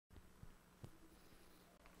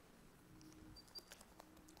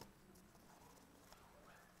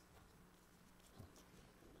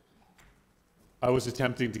I was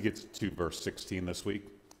attempting to get to verse 16 this week,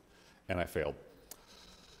 and I failed.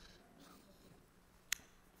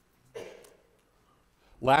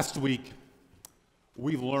 Last week,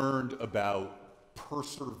 we learned about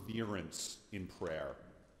perseverance in prayer.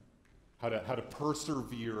 How to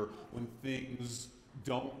persevere when things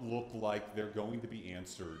don't look like they're going to be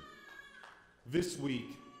answered. This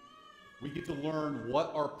week, we get to learn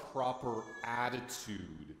what our proper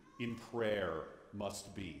attitude in prayer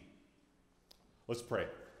must be. Let's pray.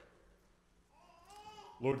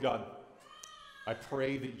 Lord God, I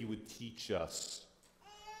pray that you would teach us.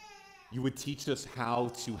 You would teach us how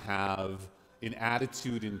to have an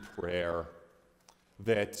attitude in prayer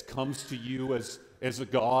that comes to you as a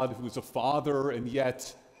God who is a father and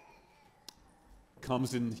yet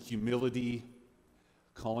comes in humility,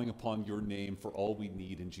 calling upon your name for all we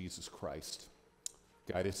need in Jesus Christ.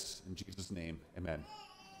 Guide us in Jesus' name. Amen.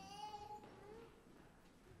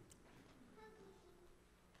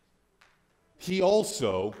 He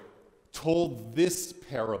also told this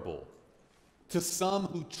parable to some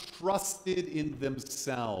who trusted in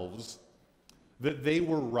themselves that they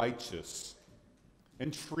were righteous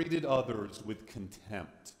and treated others with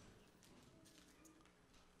contempt.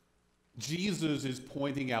 Jesus is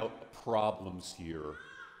pointing out problems here,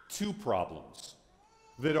 two problems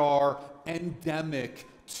that are endemic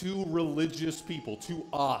to religious people, to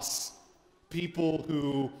us, people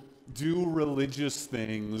who do religious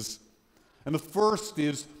things. And the first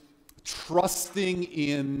is trusting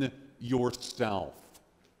in yourself,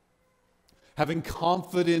 having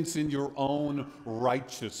confidence in your own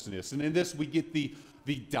righteousness. And in this we get the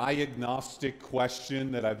diagnostic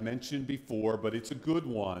question that I've mentioned before, but it's a good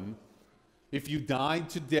one. If you died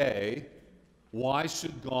today, why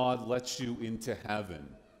should God let you into heaven?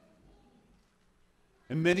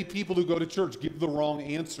 And many people who go to church give the wrong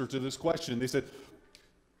answer to this question. They said,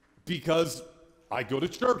 because I go to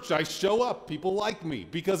church, I show up, people like me,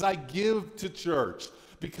 because I give to church,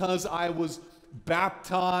 because I was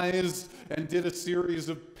baptized and did a series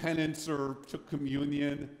of penance or took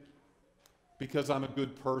communion, because I'm a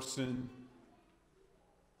good person.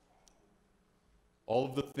 All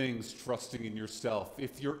of the things, trusting in yourself.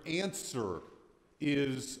 If your answer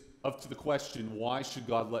is up to the question, why should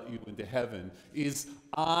God let you into heaven, is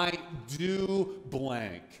I do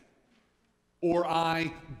blank, or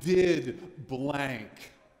I did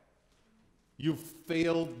blank, you've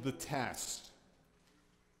failed the test.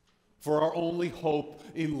 For our only hope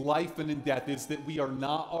in life and in death is that we are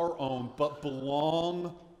not our own, but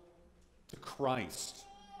belong to Christ.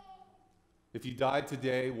 If you died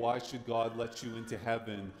today, why should God let you into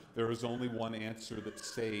heaven? There is only one answer that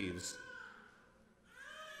saves.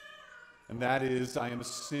 And that is, I am a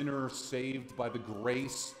sinner saved by the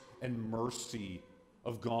grace and mercy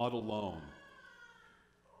of God alone.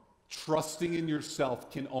 Trusting in yourself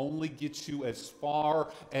can only get you as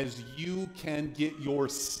far as you can get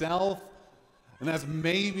yourself. And that's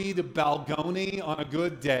maybe the Balgony on a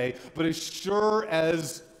good day, but as sure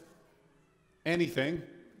as anything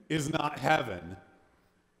is not heaven.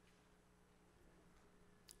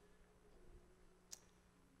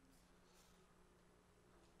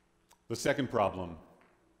 The second problem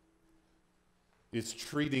is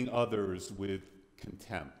treating others with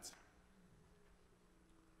contempt.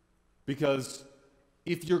 Because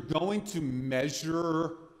if you're going to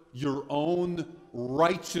measure your own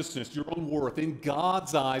righteousness, your own worth in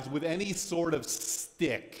God's eyes with any sort of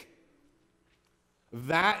stick,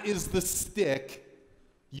 that is the stick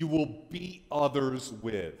you will beat others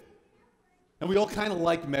with. And we all kind of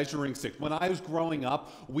like measuring sticks. When I was growing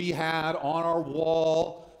up, we had on our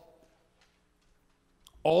wall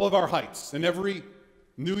all of our heights. And every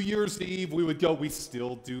New Year's Eve, we would go, we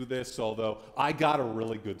still do this, although I got a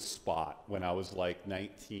really good spot when I was like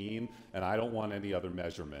 19, and I don't want any other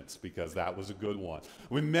measurements because that was a good one.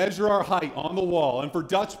 We measure our height on the wall, and for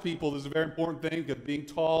Dutch people, this is a very important thing because being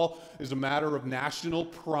tall is a matter of national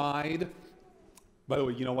pride. By the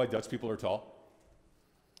way, you know why Dutch people are tall?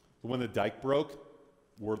 When the dike broke,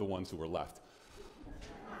 we're the ones who were left.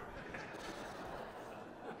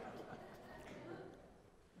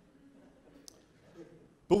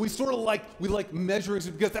 But we sort of like measuring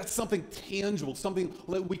it because that's something tangible, something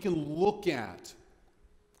that we can look at.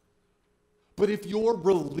 But if your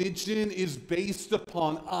religion is based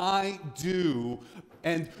upon I do,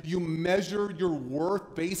 and you measure your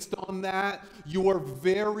worth based on that, you are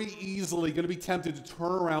very easily going to be tempted to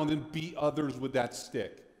turn around and beat others with that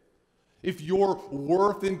stick. If your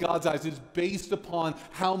worth in God's eyes is based upon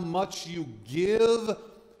how much you give,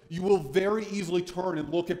 you will very easily turn and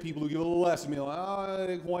look at people who give a little less and be like,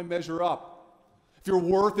 oh, why measure up? if your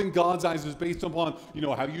worth in God's eyes is based upon,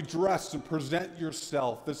 how you dress and present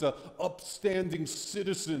yourself as an upstanding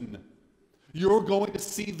citizen, you're going to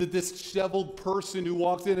see the disheveled person who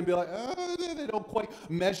walks in and be like, they don't quite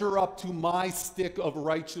measure up to my stick of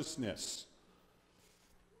righteousness.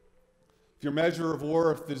 If your measure of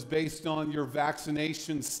worth is based on your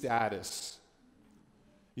vaccination status,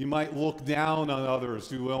 you might look down on others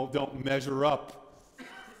who don't measure up.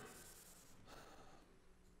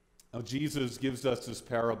 Now, Jesus gives us this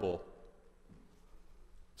parable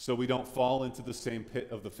so we don't fall into the same pit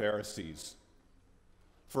of the Pharisees.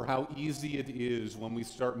 For how easy it is when we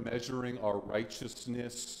start measuring our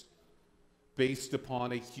righteousness based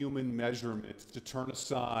upon a human measurement to turn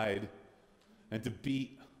aside and to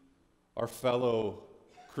beat our fellow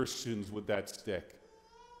Christians with that stick.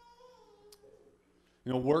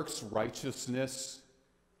 Works righteousness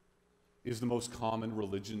is the most common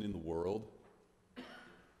religion in the world.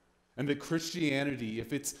 And that Christianity,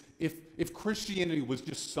 if Christianity was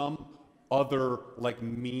just some other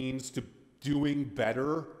means to doing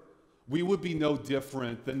better, we would be no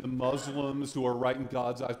different than the Muslims who are right in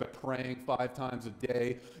God's eyes by praying 5 times a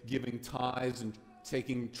day, giving tithes and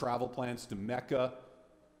taking travel plans to Mecca.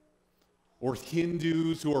 Or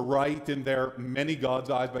Hindus who are right in their many God's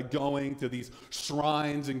eyes by going to these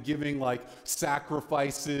shrines and giving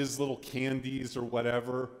sacrifices, little candies or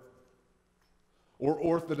whatever. Or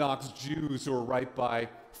Orthodox Jews who are right by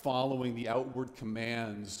following the outward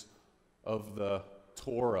commands of the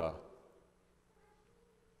Torah.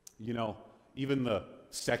 Even the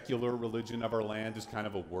secular religion of our land is kind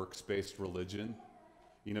of a works-based religion.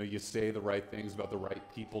 You say the right things about the right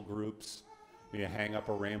people groups. You hang up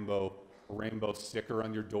a rainbow sticker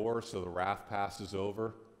on your door so the wrath passes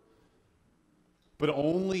over. But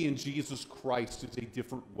only in Jesus Christ is a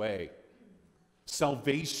different way.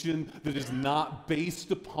 Salvation that is not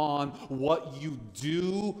based upon what you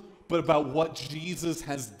do, but about what Jesus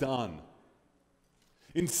has done.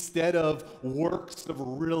 Instead of works of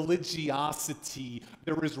religiosity,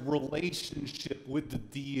 there is relationship with the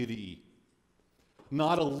deity.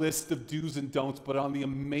 Not a list of do's and don'ts, but on the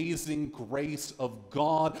amazing grace of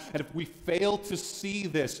God. And if we fail to see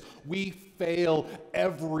this, we fail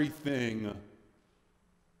everything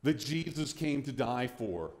that Jesus came to die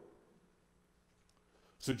for.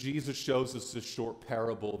 So Jesus shows us this short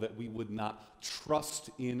parable that we would not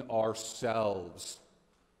trust in ourselves,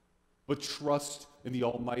 but trust in the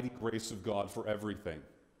almighty grace of God for everything.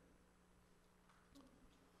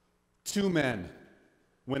 2 men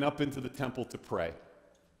went up into the temple to pray.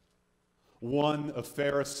 One a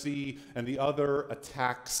Pharisee and the other a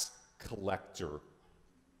tax collector.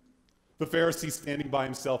 The Pharisee, standing by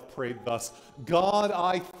himself, prayed thus: God,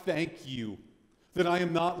 I thank you that I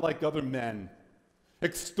am not like other men,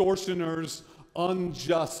 extortioners,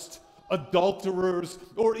 unjust, adulterers,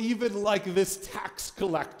 or even like this tax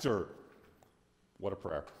collector. What a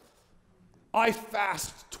prayer. I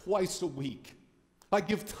fast twice a week. I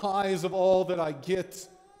give tithes of all that I get.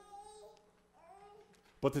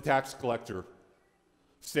 But the tax collector,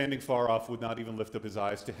 standing far off, would not even lift up his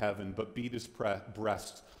eyes to heaven, but beat his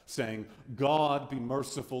breast, saying, God, be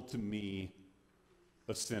merciful to me,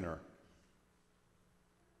 a sinner.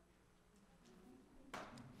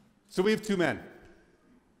 So we have 2 men.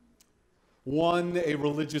 One, a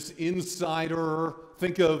religious insider.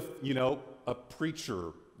 Think of, a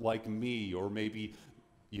preacher like me, or maybe,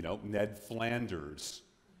 Ned Flanders.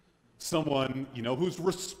 Someone, who's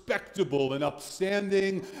respectable and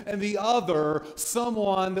upstanding, and the other,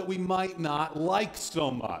 someone that we might not like so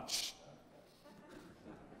much.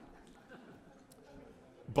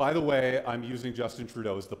 By the way, I'm using Justin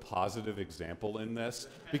Trudeau as the positive example in this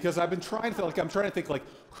because I've been trying to think,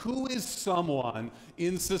 who is someone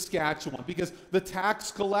in Saskatchewan? Because the tax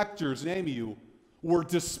collectors, name you, were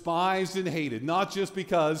despised and hated, not just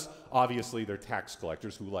because, obviously, they're tax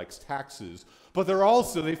collectors who likes taxes, but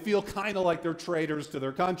they feel kind of like they're traitors to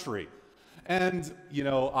their country. And,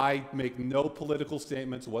 I make no political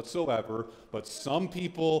statements whatsoever, but some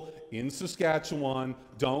people in Saskatchewan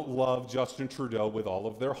don't love Justin Trudeau with all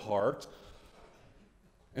of their heart.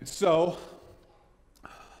 And so,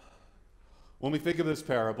 when we think of this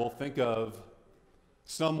parable, think of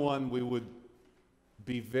someone we would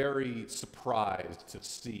be very surprised to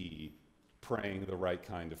see praying the right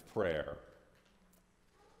kind of prayer.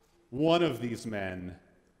 One of these men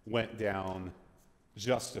went down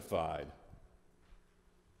justified.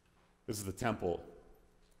 This is the temple.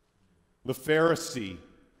 The Pharisee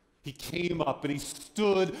He came up and he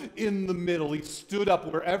stood in the middle. He stood up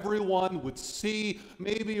where everyone would see,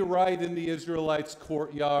 maybe right in the Israelites'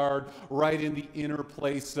 courtyard, right in the inner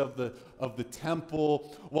place of the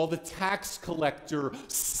temple, while the tax collector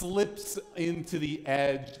slips into the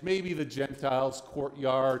edge, maybe the Gentiles'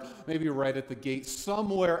 courtyard, maybe right at the gate,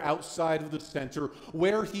 somewhere outside of the center,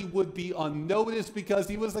 where he would be unnoticed because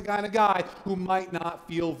he was the kind of guy who might not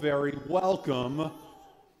feel very welcome,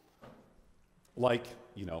 like,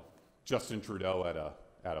 Justin Trudeau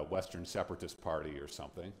at a Western separatist party or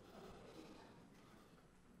something.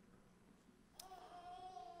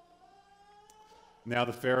 Now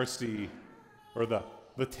the Pharisee, or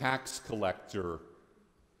the tax collector,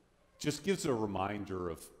 just gives a reminder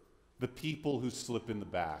of the people who slip in the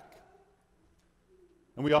back.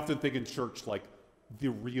 And we often think in church like the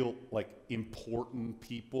real, important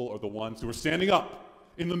people are the ones who are standing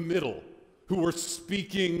up in the middle, who are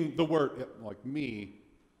speaking the word, like me.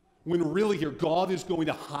 When really here, God is going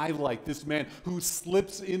to highlight this man who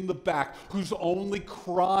slips in the back, whose only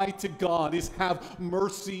cry to God is, have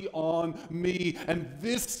mercy on me. And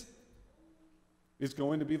this is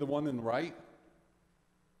going to be the one in the right.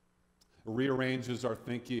 Rearranges our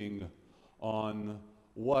thinking on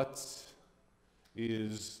what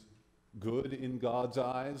is good in God's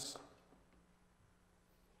eyes.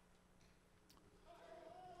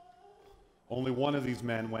 Only one of these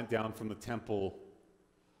men went down from the temple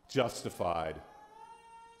justified.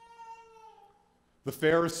 The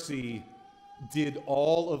Pharisee did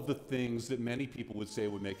all of the things that many people would say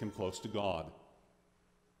would make him close to God.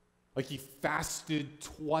 Like he fasted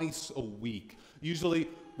twice a week. Usually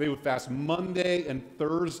they would fast Monday and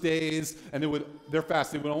Thursdays, and they would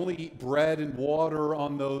only eat bread and water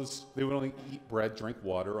on those. They would only eat bread, drink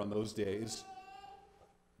water on those days.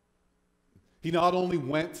 He not only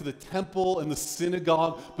went to the temple and the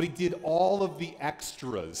synagogue, but he did all of the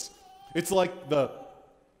extras. It's like the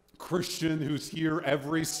Christian who's here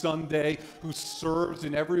every Sunday, who serves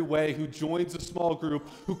in every way, who joins a small group,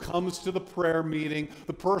 who comes to the prayer meeting,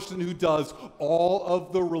 the person who does all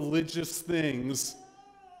of the religious things.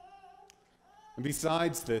 And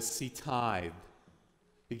besides this, he tithed.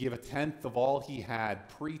 He gave 1/10 of all he had,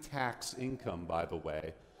 pre-tax income, by the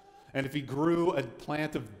way. And if he grew a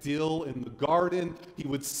plant of dill in the garden, he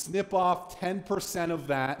would snip off 10% of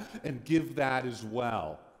that and give that as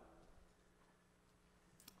well.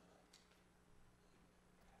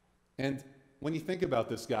 And when you think about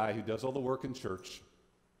this guy who does all the work in church,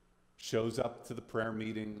 shows up to the prayer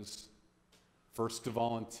meetings, first to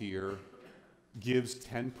volunteer, gives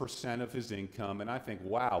 10% of his income, and I think,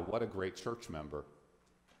 wow, what a great church member.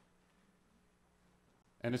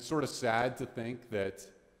 And it's sort of sad to think that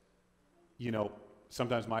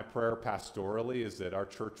sometimes my prayer pastorally is that our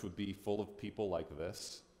church would be full of people like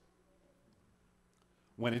this.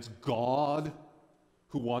 When it's God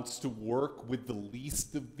who wants to work with the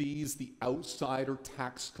least of these, the outsider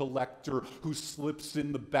tax collector who slips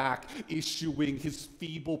in the back, issuing his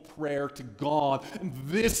feeble prayer to God. And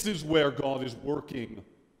this is where God is working,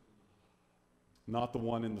 not the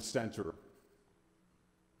one in the center.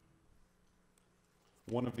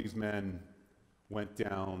 One of these men went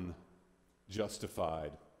down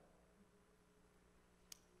justified.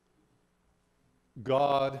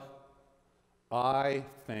 God, I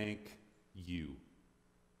thank you.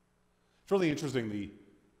 It's really interesting. The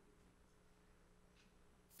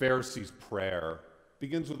Pharisee's prayer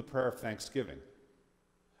begins with a prayer of thanksgiving.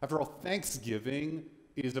 After all, thanksgiving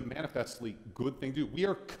is a manifestly good thing to do. We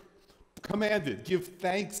are commanded, give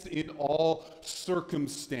thanks in all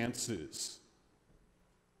circumstances.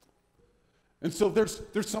 And so there's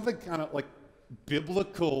something kind of like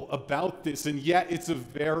biblical about this, and yet it's a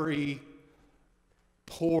very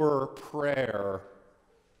poor prayer.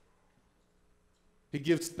 He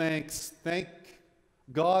gives thanks. Thank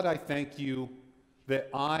God, I thank you that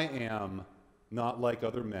I am not like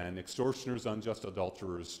other men, extortioners, unjust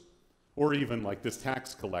adulterers, or even like this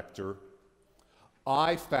tax collector.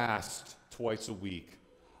 I fast twice a week.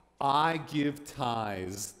 I give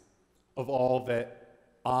tithes of all that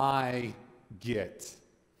I get.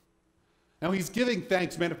 Now he's giving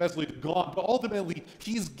thanks manifestly to God, but ultimately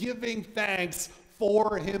he's giving thanks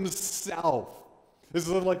for himself. This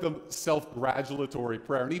is like the self-gratulatory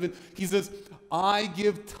prayer. And even he says, I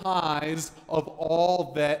give tithes of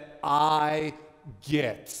all that I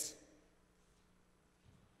get.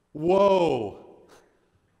 Whoa,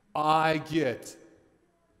 I get.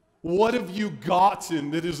 What have you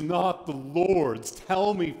gotten that is not the Lord's?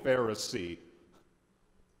 Tell me, Pharisee.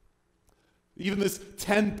 Even this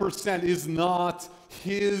 10% is not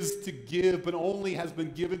his to give, but only has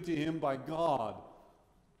been given to him by God.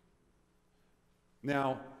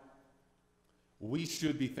 Now, we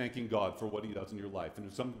should be thanking God for what he does in your life.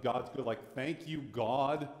 And if God's good, like, thank you,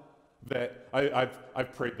 God, that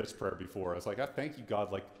I've prayed this prayer before. I was like, I thank you,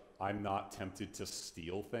 God, like, I'm not tempted to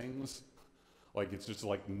steal things. Like, it's just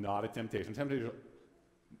like not a temptation. Temptation,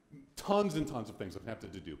 tons and tons of things I'm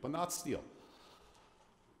tempted to do, but not steal.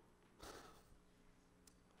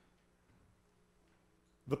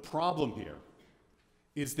 The problem here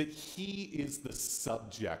is that he is the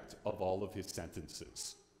subject of all of his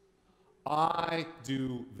sentences. I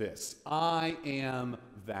do this. I am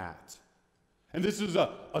that. And this is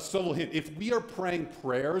a subtle hint. If we are praying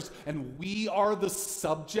prayers and we are the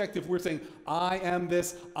subject, if we're saying, I am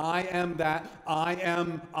this, I am that, I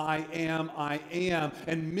am,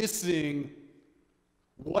 and missing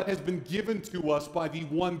what has been given to us by the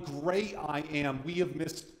one great I am, we have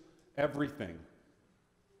missed everything.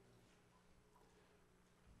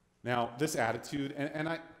 Now, this attitude, and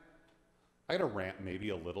I got to rant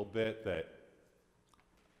maybe a little bit that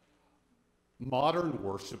modern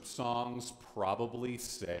worship songs probably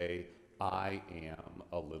say, I am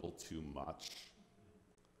a little too much.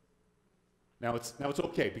 Now it's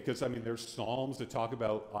okay because, I mean, there's psalms that talk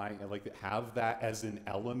about, that have that as an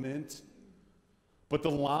element. But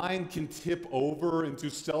the line can tip over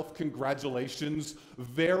into self-congratulations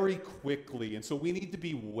very quickly. And so we need to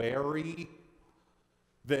be wary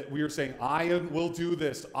that we are saying, I will do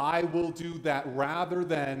this, I will do that, rather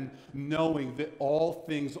than knowing that all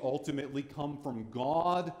things ultimately come from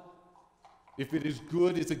God. If it is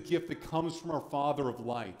good, it's a gift that comes from our Father of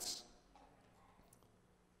lights.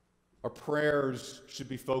 Our prayers should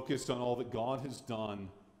be focused on all that God has done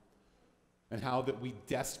and how that we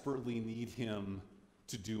desperately need him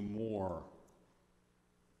to do more.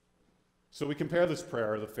 So we compare this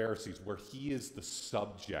prayer to the Pharisees, where he is the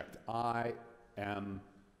subject. I am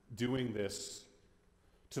doing this,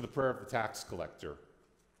 to the prayer of the tax collector.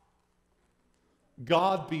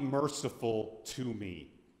 God, be merciful to me.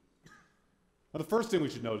 Now, the first thing we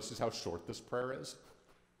should notice is how short this prayer is.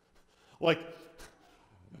 Like,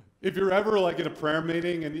 if you're ever like in a prayer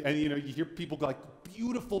meeting and you know you hear people go like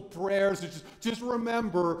beautiful prayers, just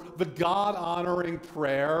remember the God-honoring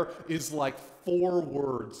prayer is like 4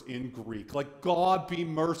 words in Greek. Like, God, be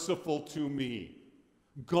merciful to me.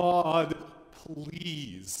 God,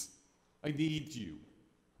 please, I need you.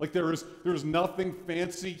 Like, there's nothing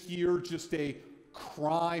fancy here, just a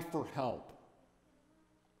cry for help.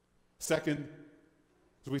 Second,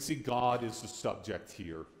 so we see God is the subject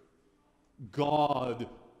here. God,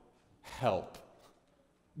 help.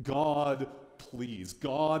 God, please.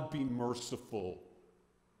 God, be merciful.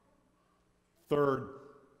 Third,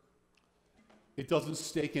 it doesn't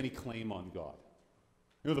stake any claim on God.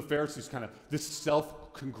 You know, the Pharisees kind of, this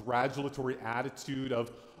self-congratulatory attitude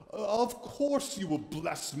of course you will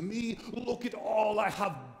bless me. Look at all I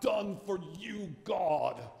have done for you,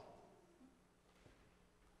 God.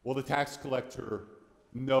 Well, the tax collector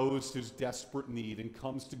knows his desperate need and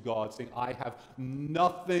comes to God saying, I have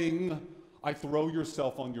nothing. I throw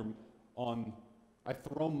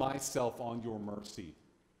myself on your mercy.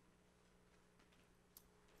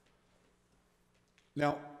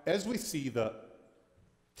 Now, as we see the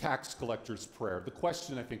tax collector's prayer, the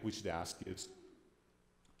question I think we should ask is,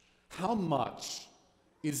 how much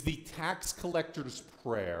is the tax collector's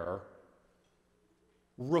prayer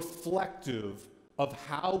reflective of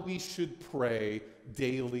how we should pray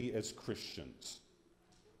daily as Christians?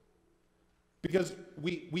 Because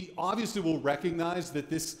we obviously will recognize that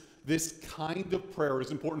this kind of prayer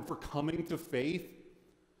is important for coming to faith.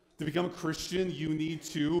 To become a Christian, you need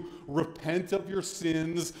to repent of your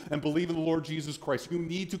sins and believe in the Lord Jesus Christ. You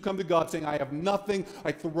need to come to God saying, I have nothing.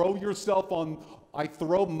 I throw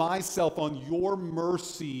myself on your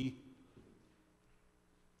mercy.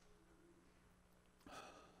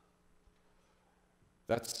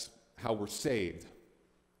 That's how we're saved.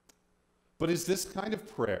 But is this kind of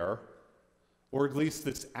prayer, or at least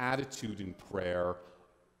this attitude in prayer,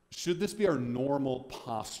 should this be our normal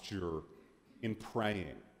posture in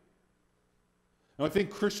praying? Now, I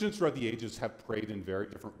think Christians throughout the ages have prayed in very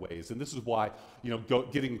different ways, and this is why,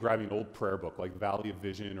 grabbing an old prayer book like Valley of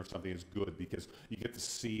Vision or something is good, because you get to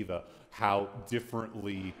see how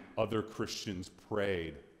differently other Christians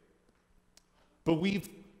prayed. But we've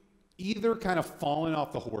either kind of fallen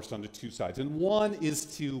off the horse onto 2 sides, and one is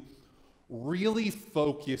to really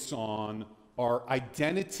focus on our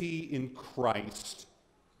identity in Christ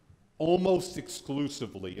almost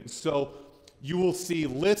exclusively, and so you will see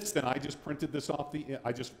lists, and I just read this off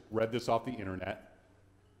the internet.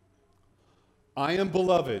 I am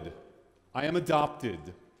beloved. I am adopted.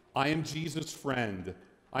 I am Jesus' friend.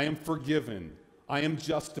 I am forgiven. I am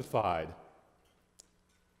justified.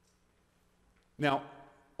 Now,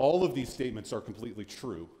 all of these statements are completely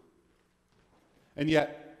true. And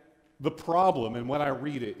yet, the problem, and when I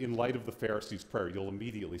read it in light of the Pharisees' prayer, you'll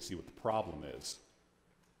immediately see what the problem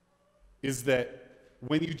is that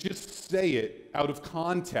when you just say it out of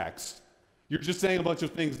context, you're just saying a bunch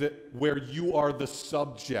of things where you are the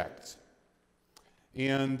subject.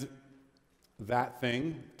 And that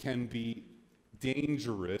thing can be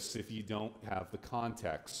dangerous if you don't have the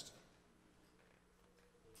context.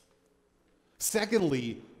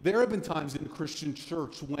 Secondly, there have been times in the Christian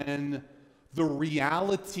church when the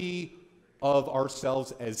reality of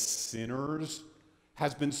ourselves as sinners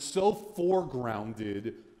has been so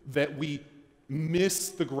foregrounded that we miss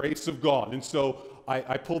the grace of God. And so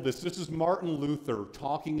I pulled this. This is Martin Luther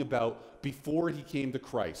talking about before he came to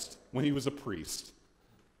Christ, when he was a priest.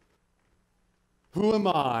 Who am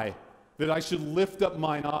I that I should lift up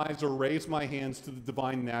mine eyes or raise my hands to the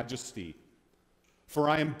divine majesty? For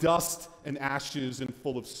I am dust and ashes and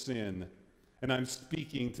full of sin, and I'm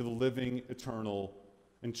speaking to the living, eternal,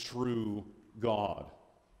 and true God.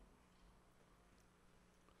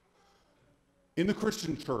 In the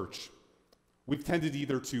Christian church, we've tended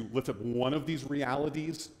either to lift up one of these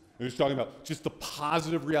realities, and he's talking about just the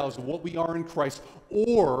positive realities of what we are in Christ,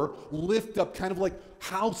 or lift up kind of like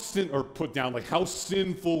put down like how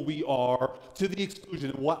sinful we are to the exclusion.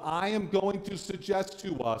 And what I am going to suggest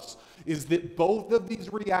to us is that both of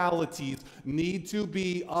these realities need to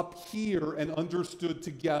be up here and understood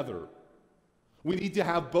together. We need to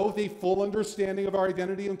have both a full understanding of our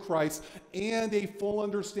identity in Christ and a full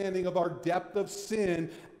understanding of our depth of sin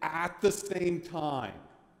at the same time.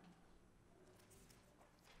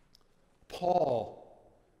 Paul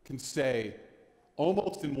can say,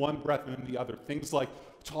 almost in one breath and in the other, things like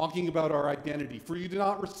talking about our identity. For you do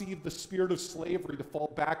not receive the spirit of slavery to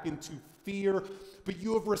fall back into fear, but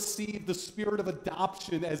you have received the spirit of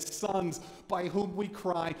adoption as sons, by whom we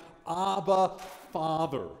cry, Abba,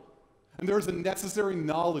 Father. And there's a necessary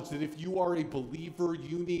knowledge that if you are a believer,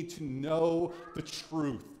 you need to know the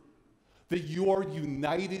truth, that you are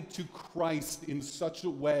united to Christ in such a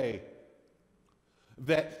way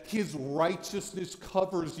that his righteousness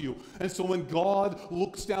covers you. And so when God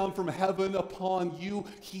looks down from heaven upon you,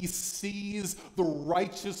 he sees the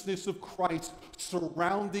righteousness of Christ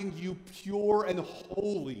surrounding you, pure and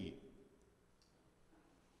holy.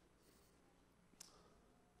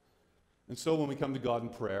 And so when we come to God in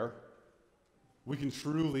prayer, we can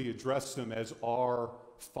truly address him as our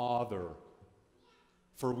Father,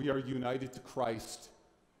 for we are united to Christ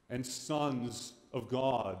and sons of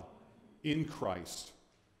God in Christ.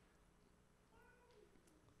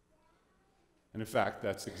 And in fact,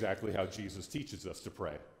 that's exactly how Jesus teaches us to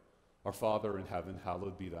pray. Our Father in heaven,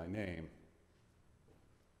 hallowed be thy name.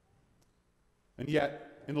 And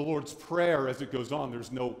yet, in the Lord's Prayer, as it goes on,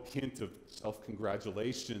 there's no hint of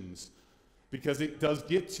self-congratulations, because it does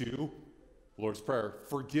get to Lord's Prayer,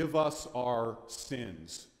 forgive us our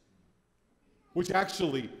sins. Which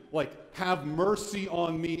actually, have mercy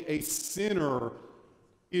on me, a sinner,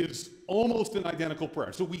 is almost an identical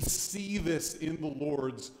prayer. So we see this in the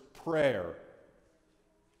Lord's Prayer.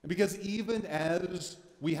 And because even as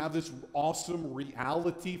we have this awesome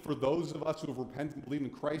reality for those of us who have repented and believed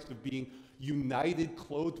in Christ of being united,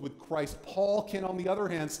 clothed with Christ, Paul can, on the other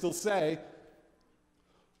hand, still say,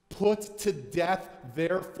 put to death,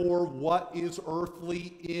 therefore, what is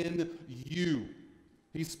earthly in you.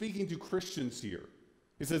 He's speaking to Christians here.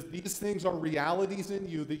 He says, these things are realities in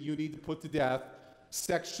you that you need to put to death: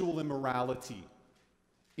 sexual immorality,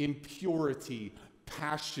 impurity,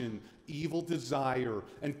 passion, evil desire,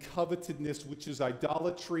 and covetousness, which is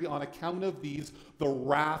idolatry. On account of these, the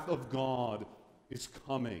wrath of God is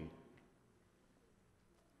coming.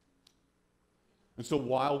 And so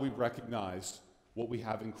while we recognize what we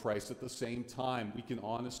have in Christ, at the same time, we can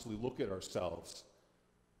honestly look at ourselves.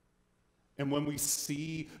 And when we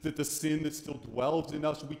see that the sin that still dwells in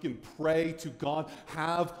us, we can pray to God,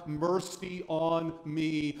 have mercy on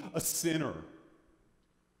me, a sinner.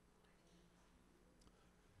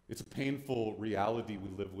 It's a painful reality we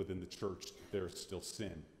live with in the church that there is still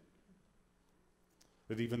sin.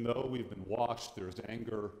 That even though we've been washed, there's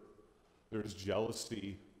anger, there's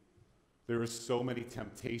jealousy, there is so many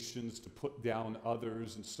temptations to put down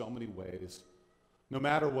others in so many ways. No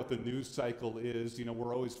matter what the news cycle is,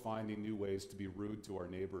 we're always finding new ways to be rude to our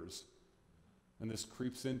neighbors. And this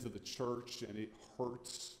creeps into the church, and it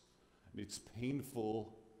hurts, and it's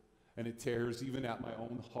painful, and it tears even at my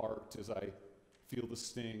own heart as I feel the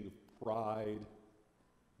sting of pride,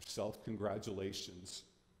 self-congratulations.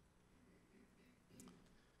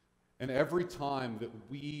 And every time that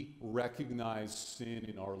we recognize sin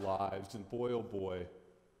in our lives, and boy, oh boy,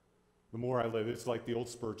 The more I live, it's like the old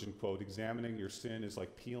Spurgeon quote, examining your sin is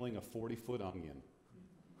like peeling a 40-foot onion.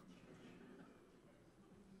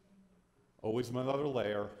 Always another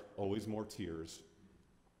layer, always more tears.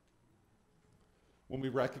 When we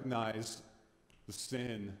recognize the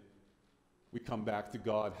sin, we come back to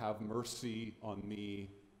God. Have mercy on me,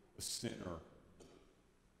 a sinner.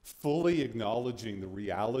 Fully acknowledging the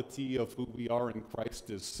reality of who we are in Christ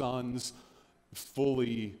as sons,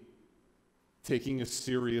 fully taking a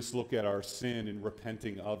serious look at our sin and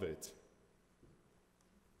repenting of it.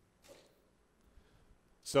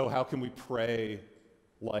 So how can we pray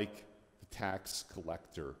like the tax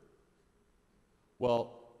collector?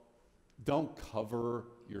 Well, don't cover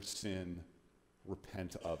your sin,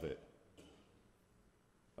 repent of it.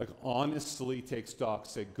 Like, honestly take stock,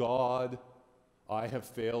 say, God, I have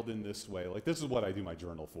failed in this way. Like, this is what I do my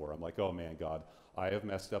journal for. I'm like, oh man, God, I have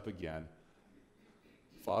messed up again.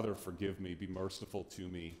 Father, forgive me, be merciful to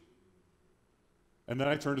me. And then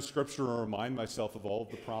I turn to Scripture and remind myself of all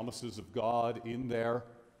of the promises of God in there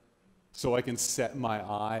so I can set my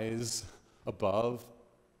eyes above.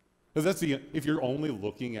 Because that's if you're only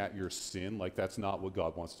looking at your sin, like, that's not what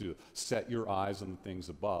God wants to do. Set your eyes on the things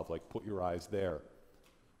above, like put your eyes there.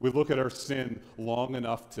 We look at our sin long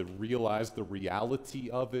enough to realize the reality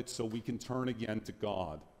of it so we can turn again to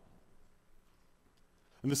God.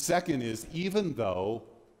 And the second is, even though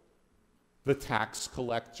the tax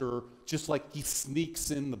collector, just like he sneaks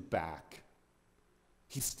in the back,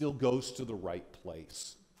 he still goes to the right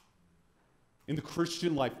place. In the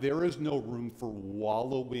Christian life, there is no room for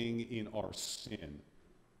wallowing in our sin.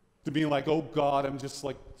 To being like, oh God, I'm just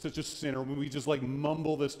like such a sinner. When we just like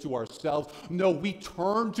mumble this to ourselves. No, we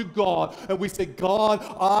turn to God and we say, God,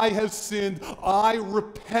 I have sinned. I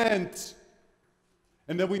repent.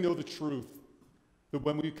 And then we know the truth. That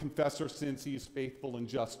when we confess our sins, He is faithful and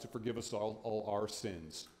just to forgive us all our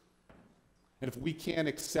sins. And if we can't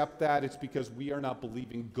accept that, it's because we are not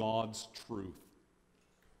believing God's truth.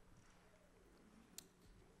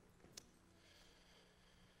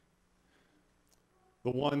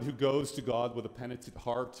 The one who goes to God with a penitent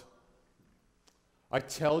heart. I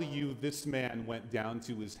tell you, this man went down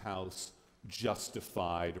to his house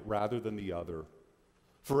justified rather than the other.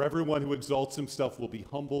 For everyone who exalts himself will be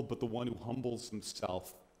humbled, but the one who humbles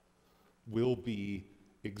himself will be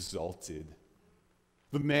exalted.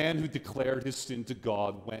 The man who declared his sin to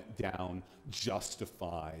God went down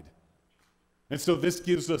justified. And so this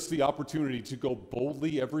gives us the opportunity to go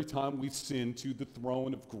boldly every time we sin to the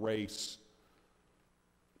throne of grace,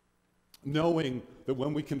 knowing that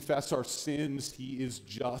when we confess our sins, He is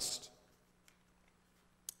just.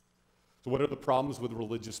 So what are the problems with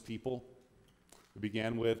religious people? We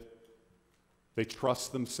began with, they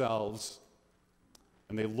trust themselves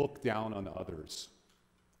and they look down on others.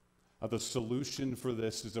 Now, the solution for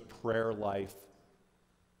this is a prayer life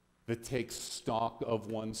that takes stock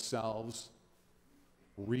of oneself,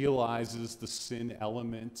 realizes the sin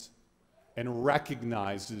element, and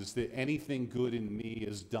recognizes that anything good in me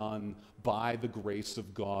is done by the grace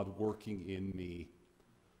of God working in me,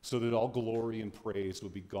 so that all glory and praise will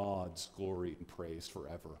be God's glory and praise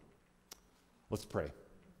forever. Let's pray.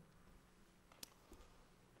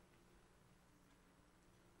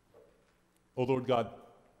 Oh Lord God,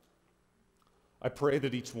 I pray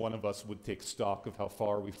that each one of us would take stock of how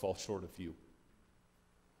far we fall short of You,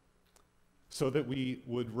 so that we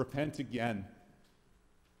would repent again,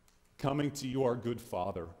 coming to You, our good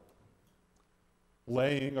Father,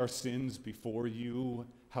 laying our sins before You,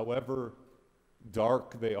 however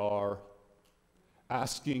dark they are,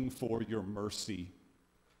 asking for Your mercy,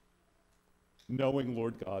 knowing,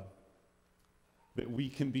 Lord God, that we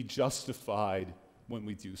can be justified when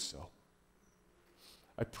we do so.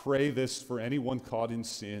 I pray this for anyone caught in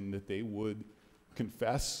sin, that they would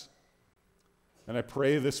confess. And I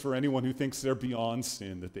pray this for anyone who thinks they're beyond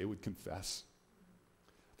sin, that they would confess.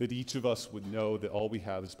 That each of us would know that all we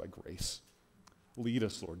have is by grace. Lead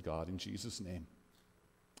us, Lord God, in Jesus' name.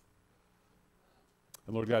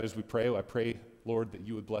 And Lord God, as we pray, I pray, Lord, that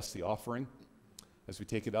You would bless the offering. As we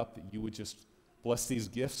take it up, that You would just bless these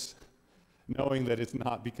gifts, knowing that it's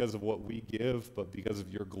not because of what we give, but because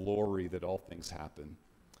of Your glory that all things happen.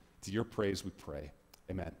 To Your praise we pray.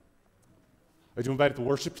 Amen. I do invite the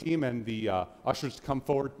worship team and the ushers to come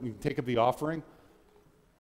forward and take up the offering.